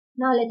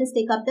Now let us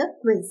take up the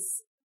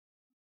quiz.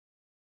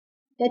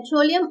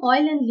 Petroleum,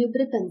 oil and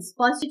lubricants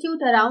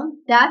constitute around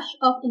dash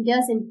of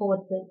India's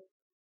import bill.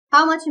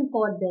 How much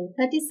import bill?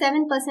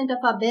 37% of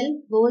our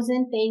bill goes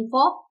in paying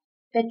for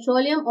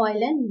petroleum,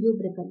 oil and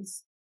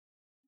lubricants.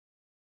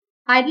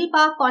 Hydel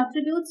power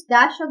contributes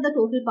dash of the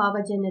total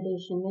power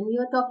generation. When we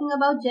were talking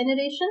about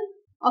generation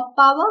of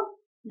power,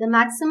 the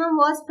maximum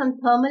was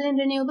from thermal and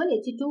renewable,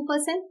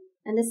 82%,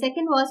 and the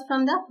second was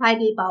from the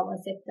Hydel power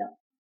sector,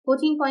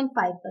 14.5%.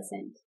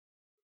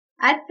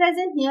 At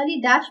present, nearly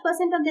dash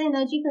percent of the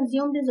energy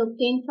consumed is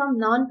obtained from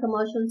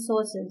non-commercial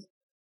sources.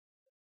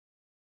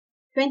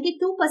 22%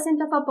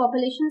 of our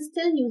population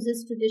still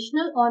uses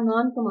traditional or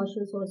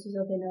non-commercial sources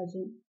of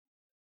energy.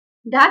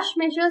 Dash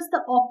measures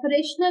the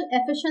operational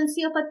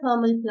efficiency of a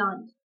thermal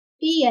plant,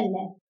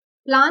 PLF,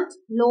 plant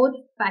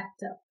load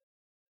factor.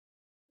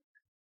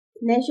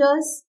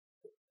 Measures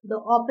the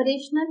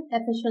operational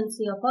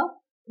efficiency of a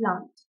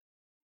plant.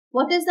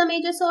 What is the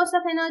major source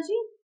of energy?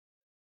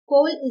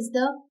 Coal is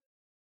the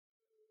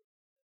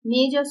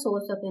major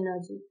source of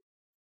energy.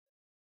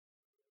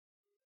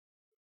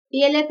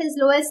 PLF is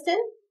lowest in,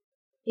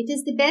 it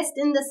is the best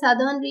in the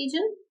southern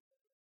region,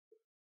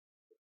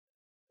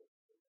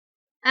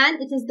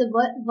 and it is the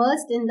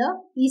worst in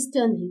the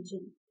eastern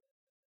region.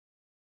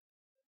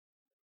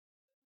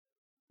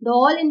 The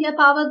All India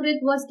Power Grid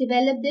was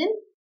developed in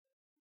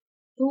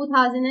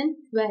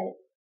 2012.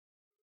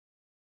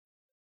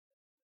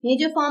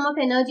 Major form of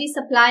energy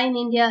supply in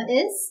India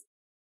is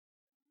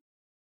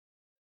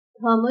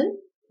thermal,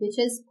 which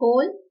is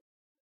coal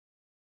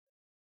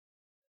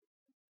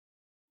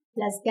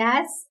plus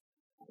gas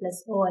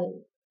plus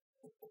oil.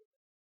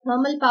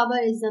 Thermal power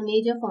is the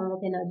major form of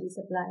energy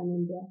supply in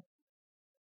India.